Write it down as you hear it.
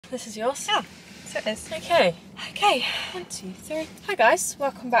This is yours. Yeah, so it is. Okay. 1, 2, 3. Hi guys,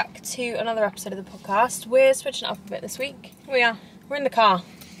 welcome back to another episode of the podcast. We're switching it up a bit this week. We are. We're in the car.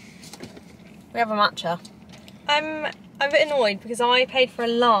 We have a matcha. I'm a bit annoyed because I paid for a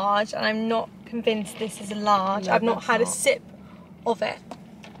large and I'm not convinced this is a large. No, I've not that's had a not. sip of it.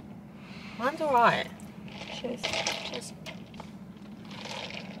 Mine's alright. Cheers. Cheers.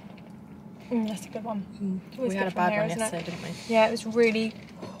 That's a good one. Always We had good a from bad here, one isn't it? yesterday, didn't we? Yeah, it was really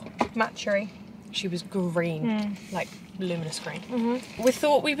matchery. She was green, like luminous green. Mm-hmm. We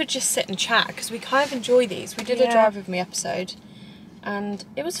thought we would just sit and chat because we kind of enjoy these. We did a Yeah. drive with me episode and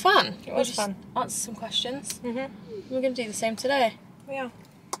it was fun. It was we just fun. Answered some questions. Mm-hmm. We're going to do the same today. We are.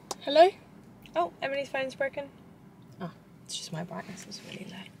 Hello? Oh, Emily's phone's broken. Oh, it's just my brightness is really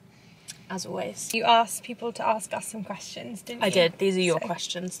low. As always. You asked people to ask us some questions, didn't you? I did. These are your So-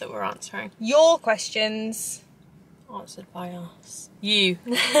 questions that we're answering. Your questions. Answered by us. You.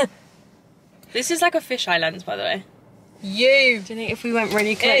 This is like a fisheye lens, by the way. You. Do you think if we went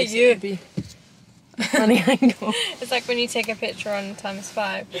really Yeah, close, you. it would be a funny angle? It's like when you take a picture on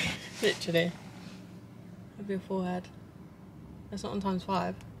 ×5. Literally. Of your forehead. That's not on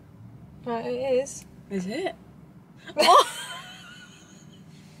 ×5. Right, it is. Is it? What?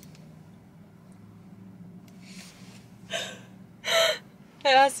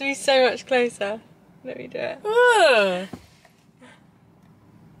 It has to be so much closer. Let me do it. Ugh.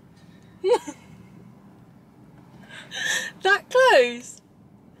 That close?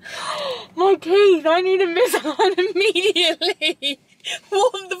 My teeth! I need a Invisalign Immediately.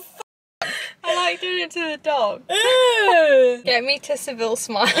 What the f***? I like doing it to the dog. Ugh. Get me to Seville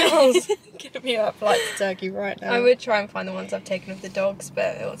Smiles. Get me up like Turkey right now. I would try and find the ones I've taken of the dogs,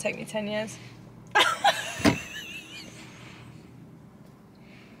 but it will take me 10 years.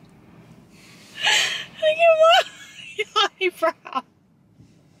 Look at my eyebrow.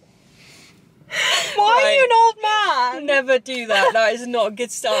 Why are Right. you an old man? Never do that. That is not a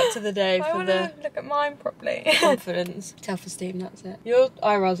good start to the day I for want the to look at mine properly. confidence. Self-esteem, that's it. Your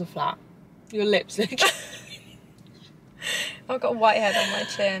eyebrows are flat. Your lips look... I've got a white head on my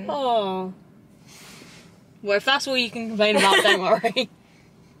chin. Oh. Well, if that's all you can complain about, don't worry.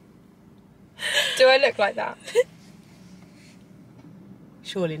 Do I look like that?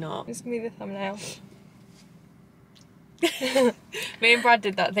 Surely not. This can be the thumbnail. Me and Brad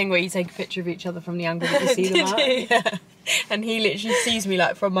did that thing where you take a picture of each other from the angle that you see them Did at. you? Yeah. And he literally sees me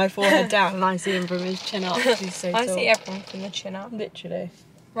like from my forehead down and I see him from his chin up. He's so I tall. see everyone from the chin up. Literally.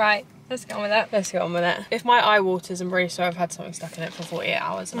 Right, let's get on with it. Let's get on with it. If my eye waters, I'm really sorry I've had something stuck in it for 48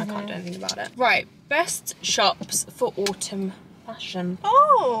 hours and I can't do anything about it. Right, best shops for autumn fashion. I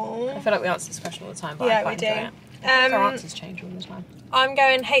Oh! feel like we answer this question all the time, but Yeah, I quite we enjoy do. it. I think our answers change all the time. I'm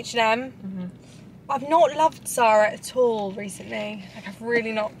going H&M. I've not loved Zara at all recently. Like, I've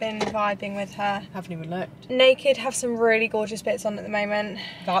really not been vibing with her. Haven't even looked. Naked have some really gorgeous bits on at the moment.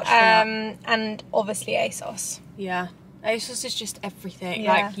 Vouch for that. And obviously ASOS. Yeah. ASOS is just everything.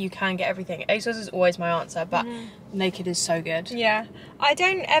 Yeah. Like, you can get everything. ASOS is always my answer, but Naked is so good. Yeah. I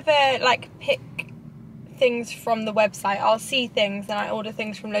don't ever, like, pick things from the website. I'll see things and I order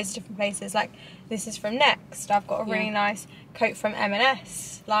things from loads of different places. Like, this is from Next. I've got a really nice coat from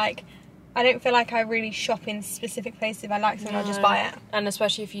M&S. Like, I don't feel like I really shop in specific places. If I like something, I'll just buy it. And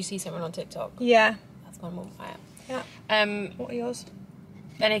especially if you see someone on TikTok. Yeah. That's when we'll buy it. Yeah. What are yours?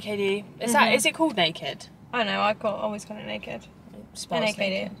 NAKD. Is it called Naked? I know, always got it Naked. Spells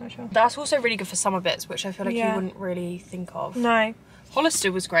NAKD, not sure. That's also really good for summer bits, which I feel like you Yeah. wouldn't really think of. No.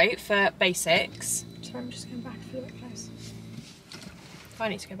 Hollister was great for basics. Sorry, I'm just going back. I feel a bit close. I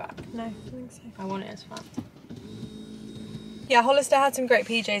need to go back. No, I don't think so. I want it as fast. Yeah, Hollister had some great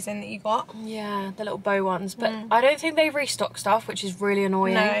PJs in that you got. Yeah, the little bow ones, but I don't think they restock stuff, which is really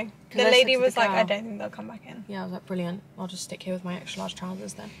annoying. No. 'Cause The I said lady to the was like, girl- I don't think they'll come back in. Yeah, I was like, brilliant. I'll just stick here with my extra large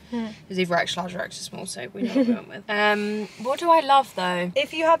trousers then. It's either extra large or extra small, so we know what we went with. What do I love though?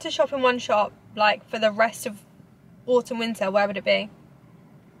 If you had to shop in one shop, like, for the rest of autumn, winter, where would it be?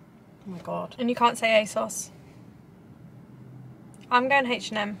 Oh my god. And you can't say ASOS. I'm going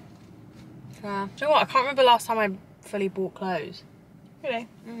H&M. Do you know what? I can't remember last time I fully bought clothes. Really?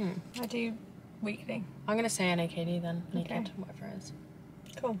 I do weekly. I'm going to say NAKD then. Naked, Okay. whatever it is.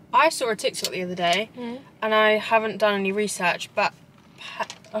 Cool. I saw a TikTok the other day, and I haven't done any research, but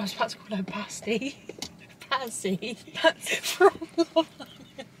I was about to call her Pasty. Patsy. From Love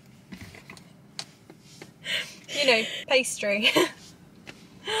Island. You know, pastry.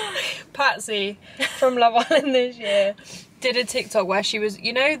 Patsy from Love Island this year did a TikTok where she was,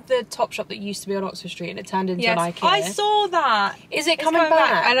 you know, the top shop that used to be on Oxford Street and it turned into an IKEA. I saw that. Is it It's coming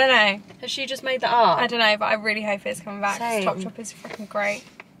back? I don't know. Has she just made that up? I don't know, but I really hope it's coming back. Same. Topshop is freaking great.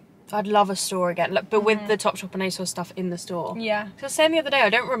 I'd love a store again, like, but with the Topshop and ASOS stuff in the store. Yeah. Because I was saying the other day, I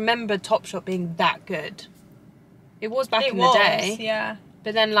don't remember Topshop being that good. It was back in the day. Yeah.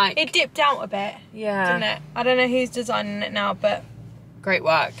 But then, like... It dipped out a bit. Yeah. Didn't it? I don't know who's designing it now, but... Great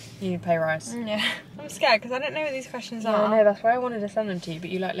work. You need pay rise. Yeah. I'm scared because I don't know what these questions Yeah, are. I know, that's why I wanted to send them to you, but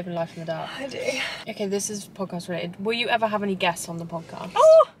you like living life in the dark. I do. Okay, this is podcast related. Will you ever have any guests on the podcast?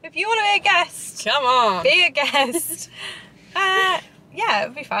 Oh, if you want to be a guest, Come on! be a guest. Yeah, it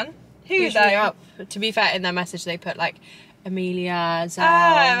would be fun. Who Push though? me up. To be fair, in their message they put like Amelia, Zell.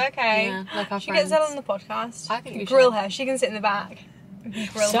 Oh, okay. Yeah, like our She friends. gets Zell on the podcast. I think we grill should. her. She can sit in the back. We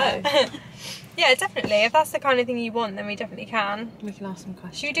can grill So? her. Yeah, definitely. If that's the kind of thing you want, then we definitely can. We can ask some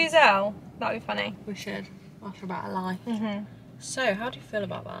questions. Should we do Zell? That'd be funny. We should. After about a life. Mhm. So, how do you feel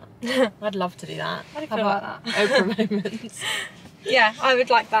about that? I'd love to do that. How do you Have feel our about that? Oprah moments. Yeah, I would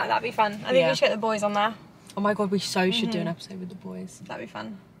like that. That'd be fun. I think Yeah. we should get the boys on there. Oh my god, we should do an episode with the boys. That'd be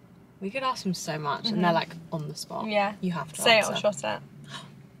fun. We could ask them so much, and they're like on the spot. Yeah. You have to Say it answer. or shot it.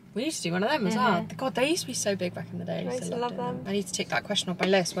 We used to do one of them as well. God, they used to be so big back in the day. I used to love doing them. I need to tick that question off my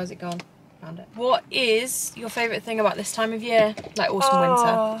list. Where's it gone? Found it. What is your favourite thing about this time of year? Like autumn,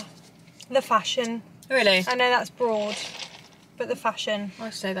 winter? The fashion. Really? I know that's broad, but the fashion.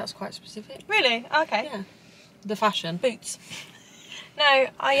 I'd say that's quite specific. Really? Okay. Yeah. The fashion. Boots. No,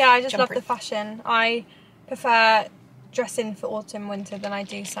 I just love Jumper. the fashion. I prefer dressing for autumn, winter than I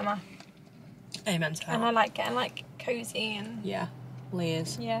do summer. Amen to that. And I like getting like cozy and Yeah.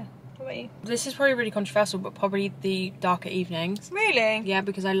 Layers. yeah. What about you? This is probably really controversial, but probably the darker evenings. Really? Yeah,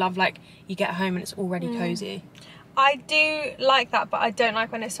 because I love like you get home and it's already Mm. cosy. I do like that, but I don't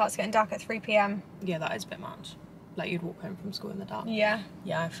like when it starts getting dark at 3 p.m. Yeah, that is a bit much. Like you'd walk home from school in the dark. Yeah.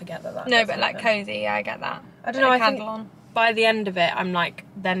 Yeah, I forget that. No, does but like happen. cozy, yeah, I get that. I don't know. Put a I think candle on. by the end of it, I'm like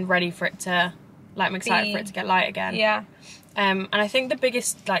then ready for it to, like, I'm excited for it to get light again. Yeah. And I think the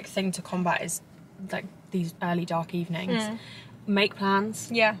biggest like thing to combat is like these early dark evenings. Make plans.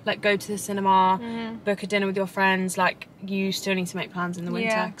 Yeah. Like go to the cinema, book a dinner with your friends. Like you still need to make plans in the winter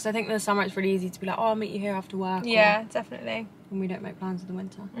Yeah. because I think in the summer it's really easy to be like, oh, I'll meet you here after work. Yeah, definitely. And we don't make plans in the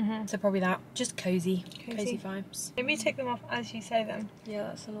winter. So probably that. Just cozy Cozy. vibes. Maybe take them off as you say them. Yeah,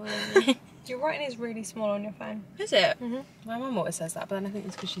 that's annoying. Your writing is really small on your phone. Is it? My mum always says that, but then I think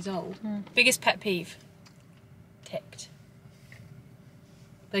it's because she's old. Biggest pet peeve? Ticked.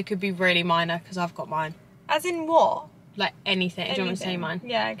 They could be really minor because I've got mine. As in what? Like anything. Do you want me to say mine?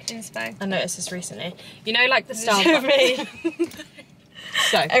 Yeah, inspo. I noticed this recently. You know, like the To Starbucks. me.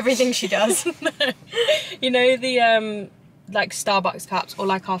 So, Everything she does. you know the like Starbucks cups or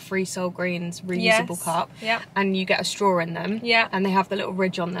like our Free Soul Greens reusable Yes. cup. Yeah. And you get a straw in them. Yeah. And they have the little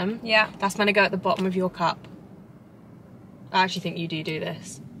ridge on them. Yeah. That's meant to go at the bottom of your cup. I actually think you do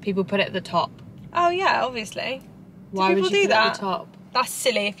this. People put it at the top. Oh yeah, obviously. Why people would you do put it at that? the top? That's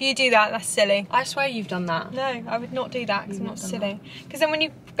silly. If you do that, that's silly. I swear you've done that. No, I would not do that because I'm You've not not done silly. Because then when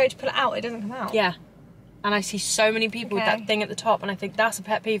you go to pull it out, it doesn't come out. Yeah. And I see so many people with Okay. that thing at the top and I think that's a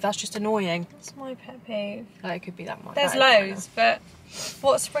pet peeve, that's just annoying. That's my pet peeve. Like it could be that much. There's that is loads, but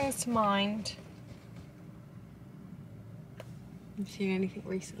what springs to mind? Have you seen anything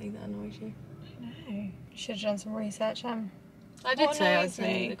recently that annoys you? No. You should have done some research, I did What say I'd annoys send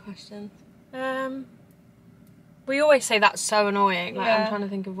me? you the question. We always say that's so annoying. Like Yeah. I'm trying to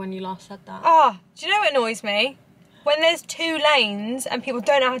think of when you last said that. Oh, do you know what annoys me? When there's 2 lanes and people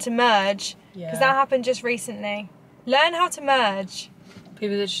don't know how to merge. Yeah. Because that happened just recently. Learn how to merge.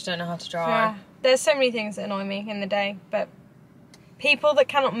 People that just don't know how to drive. Yeah. There's so many things that annoy me in the day, but people that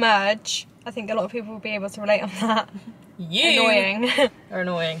cannot merge, I think a lot of people will be able to relate on that. You Annoying. are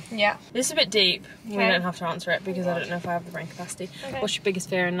annoying. Yeah. This is a bit deep. We Okay. don't have to answer it because I don't know if I have the brain capacity. Okay. What's your biggest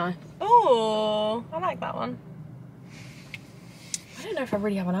fear in life? Oh, I like that one. I don't know if I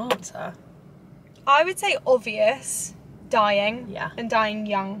really have an answer. I would say obvious, dying. Yeah. And dying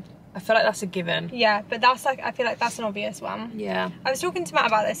young. I feel like that's a given. Yeah, but that's like, I feel like that's an obvious one. Yeah. I was talking to Matt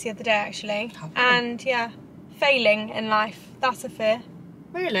about this the other day actually. Have you? And yeah, failing in life, that's a fear.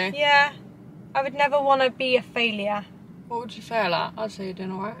 Really? Yeah. I would never want to be a failure. What would you fail at? I'd say you're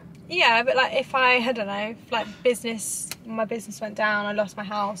doing alright. Yeah, but like if I don't know, if like my business went down, I lost my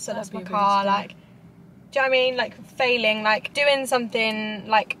house, I That'd lost be my a car, biggest fear. like, do you know what I mean? Like failing, like doing something,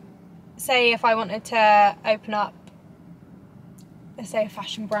 like say if I wanted to open up, let's say a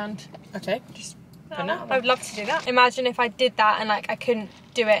fashion brand. Okay. Just putting it out I there. would love to do that. Imagine if I did that and like I couldn't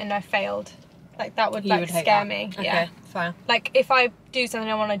do it and I failed. Like that would You like would hate scare that. me. Okay. Yeah. Fair. Like if I do something,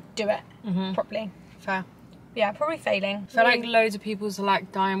 I want to do it Mhm. properly. Fair. Yeah, probably failing. I feel like loads of people are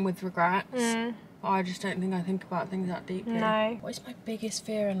like dying with regrets. Mm. I just don't think I think about things that deeply. No. What is my biggest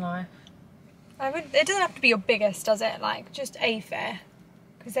fear in life? It doesn't have to be your biggest, does it? Like just a fear.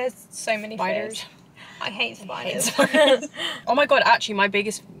 Because there's so many Spiders. fears. I hate spiders. Oh my god, actually my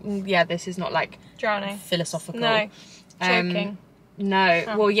biggest, this is not like Drowning. philosophical. No. Choking. No,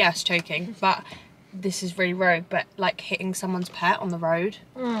 Oh. well yes, choking, but this is really rogue, but like hitting someone's pet on the road.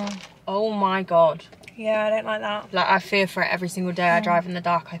 Oh my god. Yeah, I don't like that. Like I fear for it every single day I drive in the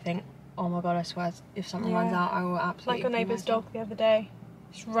dark. I think, oh my god, I swear if something runs out I will absolutely... Like our neighbour's dog the other day.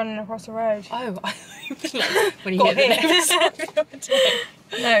 Just running across the road. Oh, I was like, when you hear the neighbour's dog the other day.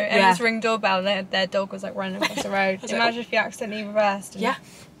 No, Emma's ring doorbell, their dog was like running across the road. Imagine if you accidentally reversed. And... Yeah,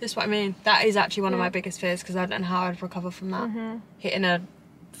 that's what I mean. That is actually one of my biggest fears because I don't know how I'd recover from that. Hitting a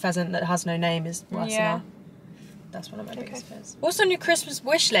pheasant that has no name is worse than that. That's one of my biggest fears. What's on your Christmas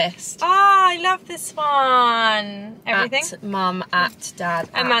wish list? Oh, I love this one. Everything. At mum, at dad,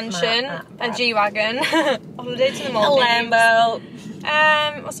 A at mansion, Matt, a at G-Wagon, a holiday to the a Maldives. Lambo.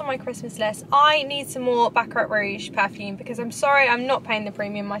 What's on my Christmas list? I need some more Baccarat Rouge perfume because I'm sorry I'm not paying the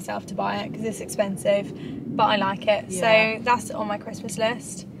premium myself to buy it because it's expensive, but I like it. Yeah. So that's on my Christmas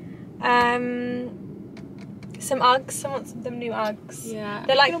list. Some Uggs. I want some new Uggs. Yeah.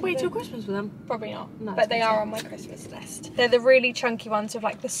 They're Are like you gonna wait till Christmas for them? Probably not, No, but they are on my Christmas list. They're the really chunky ones with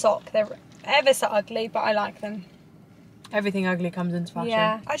like the sock. They're ever so ugly, but I like them. Everything ugly comes into fashion.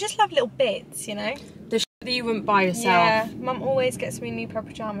 Yeah, I just love little bits, you know. The shit that you wouldn't buy yourself. Yeah, Mum always gets me new pair of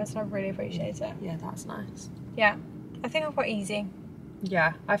pyjamas, and I really appreciate it. Yeah, that's nice. Yeah, I think I'm quite easy.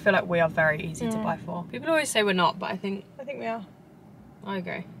 Yeah, I feel like we are very easy to buy for. People always say we're not, but I think we are. I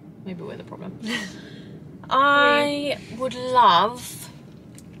agree. Maybe we're the problem. I would love...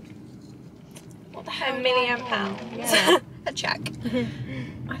 What the hell? £1 million. Yeah. A check.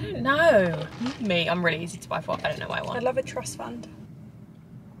 I don't know. Me, I'm really easy to buy for. I don't know what I I want. love a trust fund.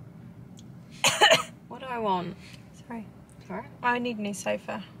 What do I want? Sorry. Sorry? I need a new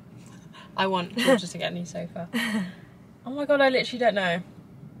sofa. I want just to get a new sofa. Oh my god, I literally don't know.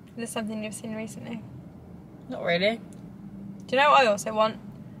 There's something you've seen recently. Not really. Do you know what I also want?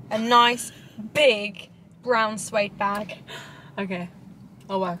 A nice, big, brown suede bag. Okay.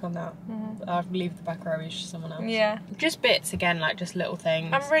 I'll work on that. I'll leave the back row to someone else. Yeah. Just bits again, like just little things.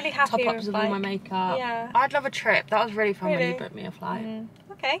 I'm really happy Top-ups with of like... all my makeup. Yeah. I'd love a trip. That was really fun when Really? you booked me a flight.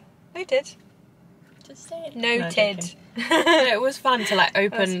 Okay, noted. Just say it. Noted. No, it was fun to like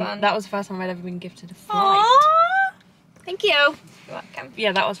open. fun. That was the first time I'd ever been gifted a flight. Aww. Thank you. You're welcome.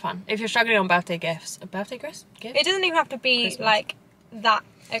 Yeah, that was fun. If you're struggling on birthday gifts, a birthday gift? It doesn't even have to be Christmas. like that,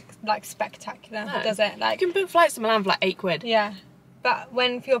 like spectacular, No. does it? Like, You can book flights to Milan for like £8. yeah. But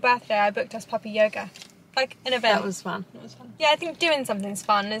when for your birthday, I booked us puppy yoga, like an event. That was fun. It was fun. Yeah, I think doing something's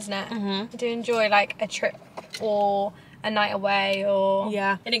fun, isn't it? Mhm. I do enjoy like a trip or a night away or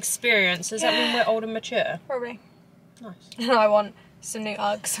Yeah. An experience. Does that mean we're old and mature? probably. Nice. And I want some new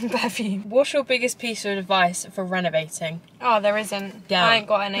Uggs and perfume. What's your biggest piece of advice for renovating? Oh, there isn't. Don't. I ain't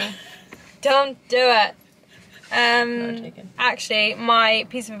got any. Don't do it. No, joking. Actually, my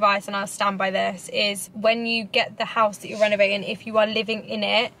piece of advice, and I'll stand by this, is when you get the house that you're renovating, if you are living in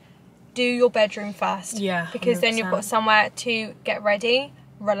it, do your bedroom first. Yeah, Because then you've 100%. got somewhere to get ready,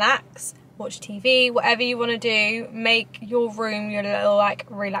 relax, watch TV, whatever you want to do. Make your room your little like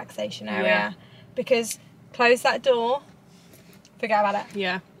relaxation area. Yeah. Because close that door, forget about it.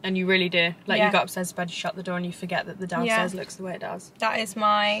 Yeah, and you really do. Like Yeah. you go upstairs to bed, you shut the door, and you forget that the downstairs looks the way it does. That is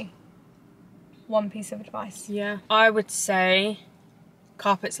my one piece of advice. Yeah. I would say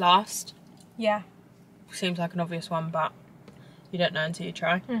carpets last. Yeah. Seems like an obvious one, but you don't know until you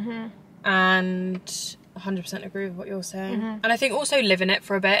try. Mm-hmm. And 100% agree with what you're saying. And I think also live in it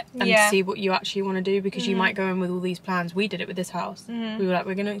for a bit and Yeah. see what you actually want to do, because you might go in with all these plans. We did it with this house. We were like,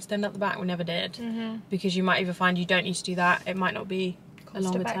 we're going to extend up the back. We never did. Because you might either find you don't need to do that. It might not be a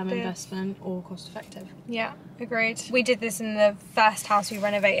longer term Cost-effective. investment or cost effective. Yeah, agreed. We did this in the first house we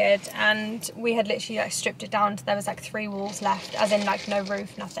renovated, and we had literally like stripped it down to there was like 3 walls left, as in like no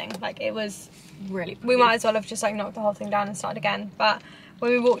roof, nothing. Like it was, Really we might as well have just like knocked the whole thing down and started again. But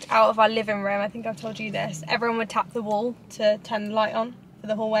when we walked out of our living room, I think I've told you this, everyone would tap the wall to turn the light on for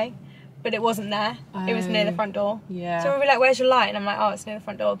the hallway, but it wasn't there. It was near the front door. Yeah. So we'd be like, where's your light? And I'm like, oh, it's near the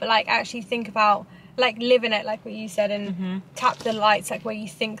front door. But like actually think about, like live in it, like what you said, and tap the lights like where you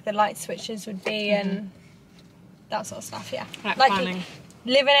think the light switches would be and that sort of stuff. Yeah, Like planning.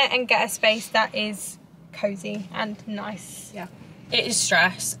 live in it and get a space that is cozy and nice. Yeah. It is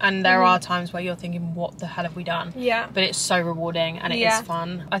stress, and there are times where you're thinking, what the hell have we done? Yeah. But it's so rewarding, and it is Yeah.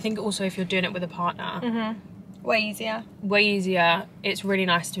 fun. I think also if you're doing it with a partner, Way easier. way easier. It's really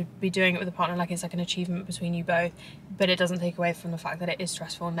nice to be doing it with a partner, like it's like an achievement between you both, but it doesn't take away from the fact that it is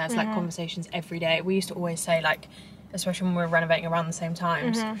stressful, and there's like conversations every day. We used to always say, like, especially when we're renovating around the same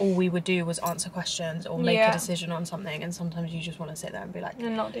times, all we would do was answer questions or make a decision on something, and sometimes you just want to sit there and be like,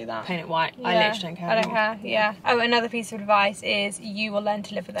 and not do that. Paint it white. I literally don't care. I don't care. Yeah. Oh, another piece of advice is you will learn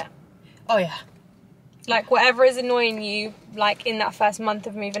to live with it. Oh yeah. Like, whatever is annoying you, like, in that first month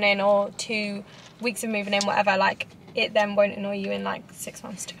of moving in or 2 weeks of moving in, whatever, like, it then won't annoy you in, like, 6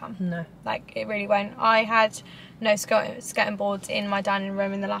 months to come. No. Like, it really won't. I had no skirting boards in my dining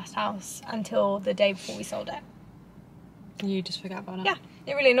room in the last house until the day before we sold it. You just forgot about it? Yeah.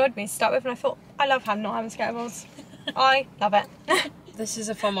 It really annoyed me to start with, and I thought, I love not having skirting boards. I love it. This is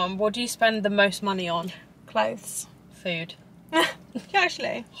a fun one. What do you spend the most money on? Clothes. Food. Yeah,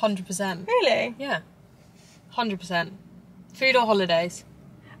 actually. 100%. Really? Yeah. 100%. Food or holidays?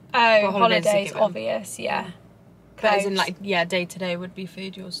 Oh, holidays, obvious, yeah. But as in, like, yeah, day to day would be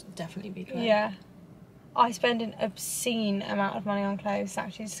food, yours would definitely be clothes. Yeah. I spend an obscene amount of money on clothes. It's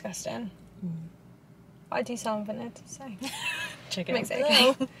actually disgusting. But I do sell them vinted, so check it makes out. it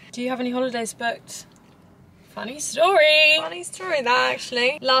okay. Do you have any holidays booked? Funny story. Funny story that,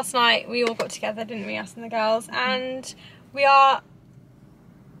 actually. Last night we all got together, didn't we, us and the girls, and we are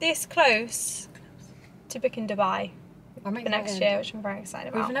this close to booking Dubai for next year, which I'm very excited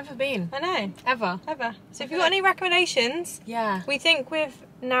about. We've never been. I know. Ever. So if you've got any recommendations, yeah. we think we've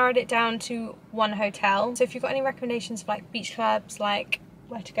narrowed it down to one hotel. So if you've got any recommendations for, like, beach clubs, like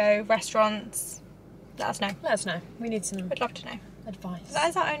where to go, restaurants, let us know. Let us know. We need some We'd love to know. advice. That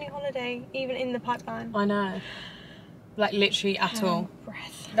is our only holiday, even in the pipeline. I know. Like, literally at all.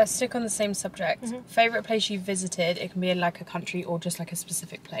 Breath. Let's stick on the same subject. Favourite place you've visited? It can be in, like, a country or just, like, a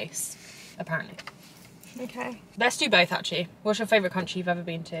specific place, apparently. Okay. Let's do both, actually. What's your favourite country you've ever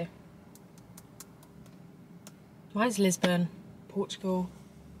been to? Mine's Lisbon, Portugal.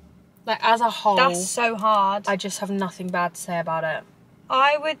 Like, as a whole, That's so hard. I just have nothing bad to say about it.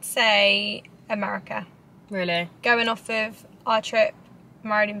 I would say America. Really? Going off of our trip,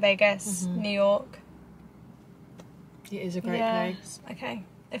 married in Vegas, New York. It is a great place. Okay.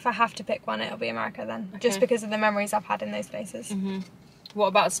 If I have to pick one, it'll be America then. Okay. Just because of the memories I've had in those places. What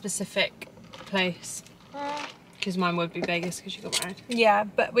about a specific place? Because mine would be Vegas because you got married. Yeah,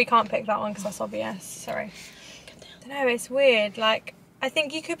 but we can't pick that one because that's obvious. Sorry. I don't know, it's weird. Like, I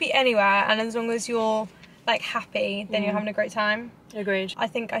think you could be anywhere, and as long as you're, like, happy, then you're having a great time. Agreed. I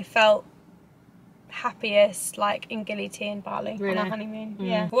think I felt happiest, like, in Gili and Bali Really? on our honeymoon.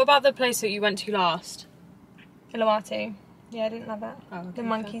 Yeah. What about the place that you went to last? Uluwatu. Yeah, I didn't love it. Oh, okay, The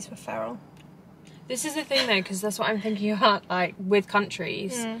monkeys were feral. This is the thing though, because that's what I'm thinking about, like, with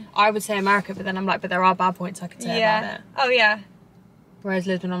countries. I would say America, but then I'm like, but there are bad points I could say about it. Oh, yeah. Whereas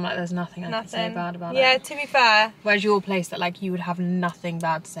Lisbon, I'm like, there's nothing I could say bad about it. Yeah, to be fair, Where's your place that, like, you would have nothing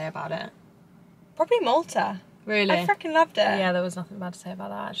bad to say about it? probably Malta. Really? I freaking loved it. Yeah, there was nothing bad to say about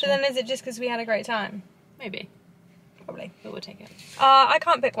that, But actually. then is it just because we had a great time? Maybe. Probably. But we'll take it. I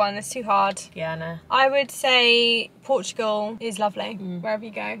can't pick one. It's too hard. Yeah, I know. I would say Portugal is lovely, wherever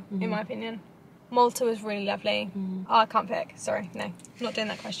you go, in my opinion. Malta was really lovely. Oh, I can't pick. Sorry, no. Not doing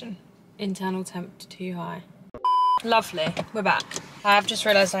that question. Internal temp too high. Lovely. We're back. I've just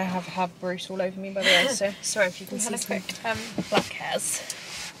realised I have Bruce all over me, by the way, so sorry if you can We see had a some quick, black hairs.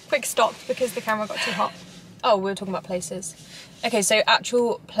 quick stop because the camera got too hot. Oh, we were talking about places. Okay, so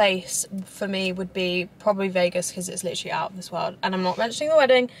actual place for me would be probably Vegas because it's literally out of this world. And I'm not mentioning the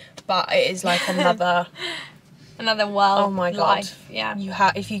wedding, but it is like another... Another world. Oh my God. Life. Yeah.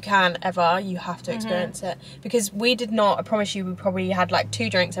 If you can ever, you have to experience it. Because we did not, I promise you, we probably had like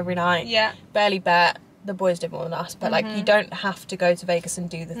 2 drinks every night. Yeah. Barely bet. The boys did more than us. But like, you don't have to go to Vegas and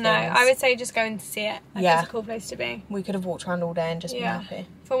do the things. No, I would say just go and see it. Like, Yeah. It's a cool place to be. We could have walked around all day and just been happy.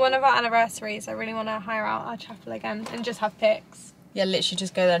 For one of our anniversaries, I really want to hire out our chapel again and just have pics. Yeah, literally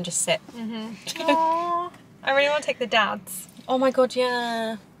just go there and just sit. Aww. I really want to take the dads. Oh my God,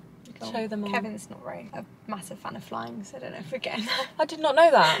 yeah. Show them all. Kevin's not very a massive fan of flying, so I don't know if we're getting that. I did not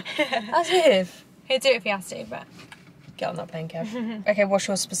know that. As if. He'll do it if he has to, but... Get on that plane, Kev. Okay, what's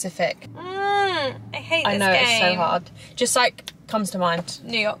your specific? I hate this I know, game. it's so hard. Just like, comes to mind.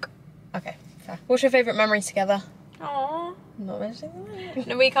 New York. Okay, fair. What's your favourite memory together? Aww. I'm not mentioning the wedding.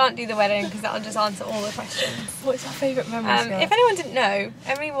 No, we can't do the wedding because that'll just answer all the questions. What's our favourite memory together? If anyone didn't know,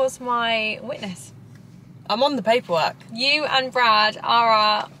 Emily was my witness. I'm on the paperwork. You and Brad are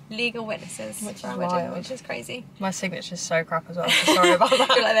our legal witnesses Which for is our wedding, wild. which is crazy. My signature's so crap as well, so sorry about Do it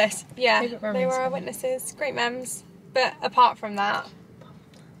that. like this. Yeah, Favourite they memories were our together. witnesses. Great memes. But apart from that,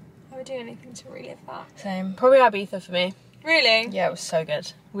 I would do anything to relive that. Same. Probably Ibiza for me. Really? Yeah, it was so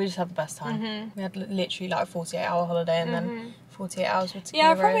good. We just had the best time. We had literally like a 48-hour holiday and then 48 hours with tequila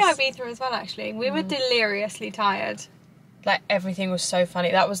Yeah, probably rose. Ibiza as well, actually. We were deliriously tired. Like, everything was so funny.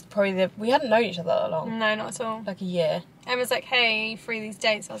 That was probably we hadn't known each other that long. No, not at all. Like a year. Emma's like, hey, are you free these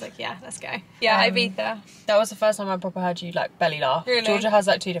dates? I was like, yeah, let's go. Yeah, Ibiza. That was the first time I proper heard you, like, belly laugh. Really? Georgia has,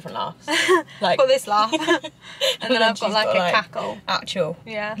 like, 2 different laughs. I've Like, got this laugh. and then I've got, she's like, a cackle. Actual.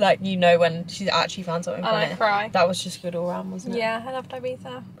 Yeah. Like, you know when she's actually found something funny. I cry. That was just good all round, wasn't it? Yeah, I loved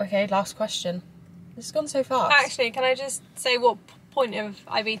Ibiza. Okay, last question. This has gone so fast. Actually, can I just say what point of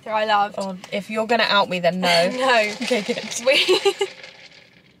Ibiza I loved? Oh, if you're going to out me, then no. No. Okay, good.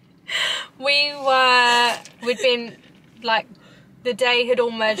 We'd been, like, the day had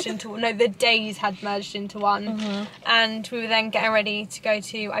all merged into, no, the days had merged into one, and we were then getting ready to go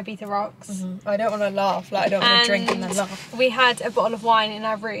to Ibiza Rocks. I don't want to laugh, like, I don't want to drink and then laugh. We had a bottle of wine in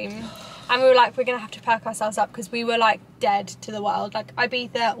our room, and we were like, we're going to have to perk ourselves up, because we were, like, dead to the world, like,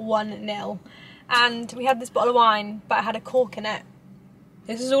 Ibiza 1-0, and we had this bottle of wine, but it had a cork in it.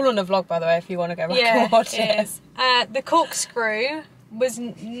 This is all on a vlog, by the way, if you want to go back and watch it. It is. The corkscrew was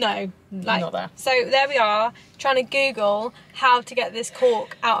not there. So there we are, trying to Google how to get this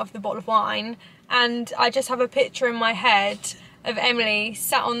cork out of the bottle of wine, and I just have a picture in my head of Emily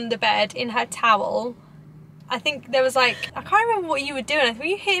sat on the bed in her towel. I think there was, like, I can't remember what you were doing. Were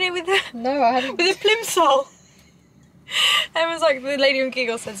you hitting it with a No, I hadn't. with a plimsoll? Everyone's like, the lady on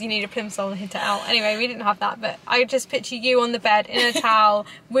Google says you need a plimsoll and hit it out. Anyway, we didn't have that, but I just picture you on the bed in a towel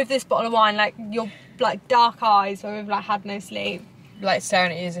with this bottle of wine, like, your, like, dark eyes where we've, like, had no sleep. Like,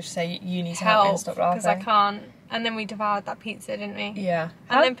 staring at you as if to say, you need to help me and stop laughing. Because I can't. And then we devoured that pizza, didn't we? Yeah.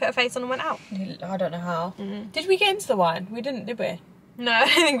 And then put a face on and went out. I don't know how. Did we get into the wine? We didn't, did we? No, I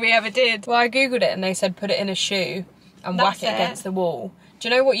don't think we ever did. Well, I googled it and they said put it in a shoe and whack it against the wall. Do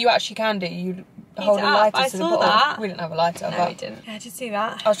you know what you actually can do? You hold a lighter to the bottle. That. We didn't have a lighter. No, we didn't. Yeah, I did see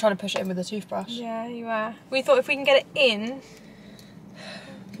that. I was trying to push it in with a toothbrush. Yeah, you were. We thought if we can get it in.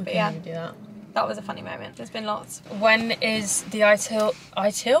 But yeah, do that. That was a funny moment. There's been lots. When is the ideal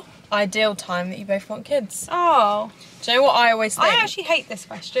time that you both want kids? Oh. Do you know what I always think? I actually hate this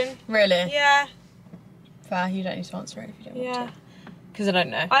question. Really? Yeah. Fair, you don't need to answer it if you don't want to. Because I don't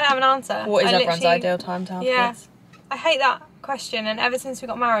know. I don't have an answer. What is everyone's ideal time to have kids? I hate that question, and ever since we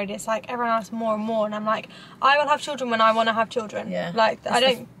got married, it's like everyone asks more and more, and I'm like, I will have children when I want to have children. Yeah. Like, I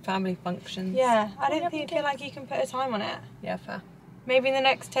don't. Family functions. Yeah. I don't feel like you can put a time on it. Yeah, fair. Maybe in the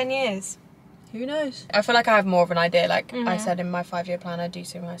next 10 years. Who knows? I feel like I have more of an idea. Like I said in my 5-year plan, I do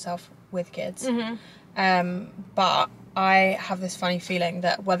see myself with kids. But I have this funny feeling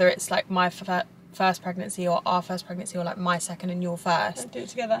that whether it's like my first pregnancy or our first pregnancy or like my second and your first, Do it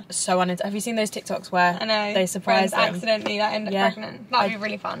together. so have you seen those TikToks where I know they surprise them accidentally that end up pregnant? That'd be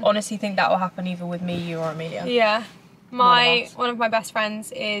really fun. Honestly think that will happen either with me, you, or Amelia. Yeah. One of my best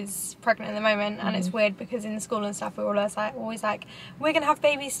friends is pregnant at the moment, and it's weird because in school and stuff we're always like we're gonna have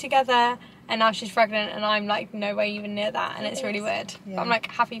babies together, and now she's pregnant and I'm like nowhere even near that, and it's really weird. Yeah. But I'm like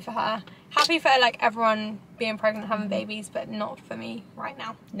happy for her, like everyone being pregnant, having babies, but not for me right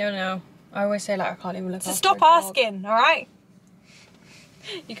now. No. I always say like I can't even look after So stop asking, all right?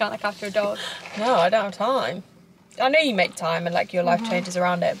 You can't look after a dog. No, I don't have time. I know you make time and like your life changes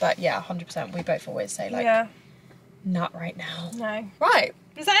around it, but yeah, 100%. We both always say like, not right now. No. Right.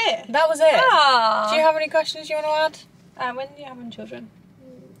 Is that it? That was it. Ah. Do you have any questions you want to add? When are you having children?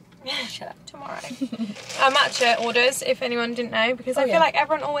 Shut up. Tomorrow. Matcha orders, if anyone didn't know, because I feel like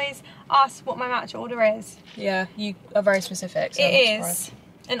everyone always asks what my matcha order is. Yeah, you are very specific. So it is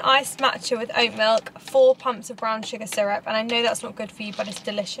an iced matcha with oat milk, 4 pumps of brown sugar syrup, and I know that's not good for you, but it's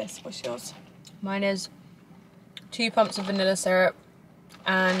delicious. What's yours? Mine is 2 pumps of vanilla syrup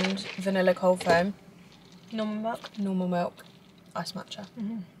and vanilla cold foam. Normal milk, iced matcha.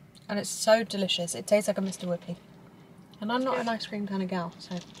 And it's so delicious. It tastes like a Mr. Whippy. And I'm not an ice cream kind of gal,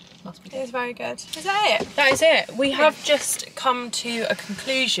 so it must be good. It's very good. Is that it? That is it. We have just come to a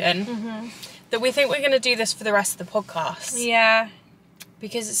conclusion that we think we're going to do this for the rest of the podcast. Yeah.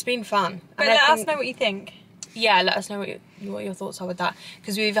 Because it's been fun. But let us know what you think. Yeah, let us know what your thoughts are with that.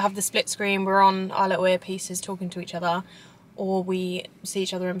 Because we either have the split screen, we're on our little earpieces talking to each other, or we see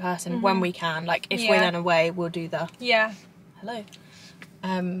each other in person when we can. Like, if we're then away, we'll do the hello.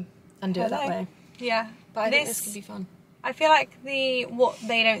 And do it that way. Yeah. But I think this could be fun. I feel like what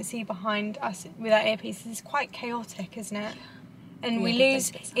they don't see behind us with our earpieces is quite chaotic, isn't it? And we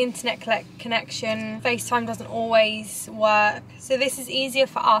lose internet connection. FaceTime doesn't always work. So this is easier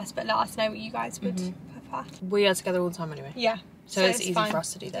for us, but let us know what you guys would prefer. We are together all the time anyway. Yeah. So it's easy for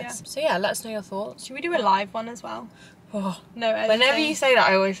us to do this. Yeah. So yeah, let us know your thoughts. Should we do a live one as well? Oh. No editing. Whenever you say that,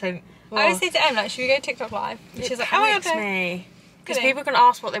 I always think... Oh. I always say to Em, like, should we go TikTok live? And she's like, oh my god, me. Because people can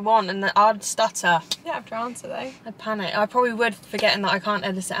ask what they want and I'd stutter. You don't have to answer though. I'd panic. I probably would, forgetting that I can't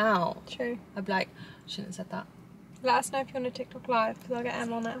edit it out. True. I'd be like, shouldn't have said that. Let us know if you're on a TikTok live because I'll get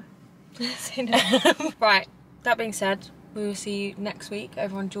Em on it. Say no. Right, that being said, we will see you next week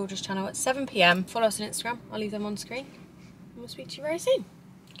over on George's channel at 7 PM. Follow us on Instagram. I'll leave them on screen. And we'll speak to you very soon.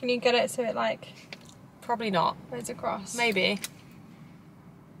 Can you get it so it like Probably not. goes across? Maybe.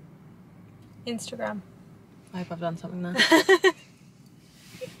 Instagram. I hope I've done something there.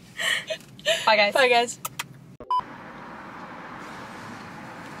 Bye guys. Bye guys.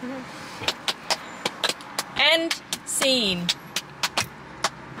 End scene.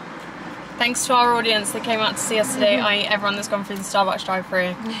 Thanks to our audience that came out to see us today, everyone that's gone through the Starbucks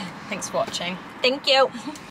drive-thru. Thanks for watching. Thank you.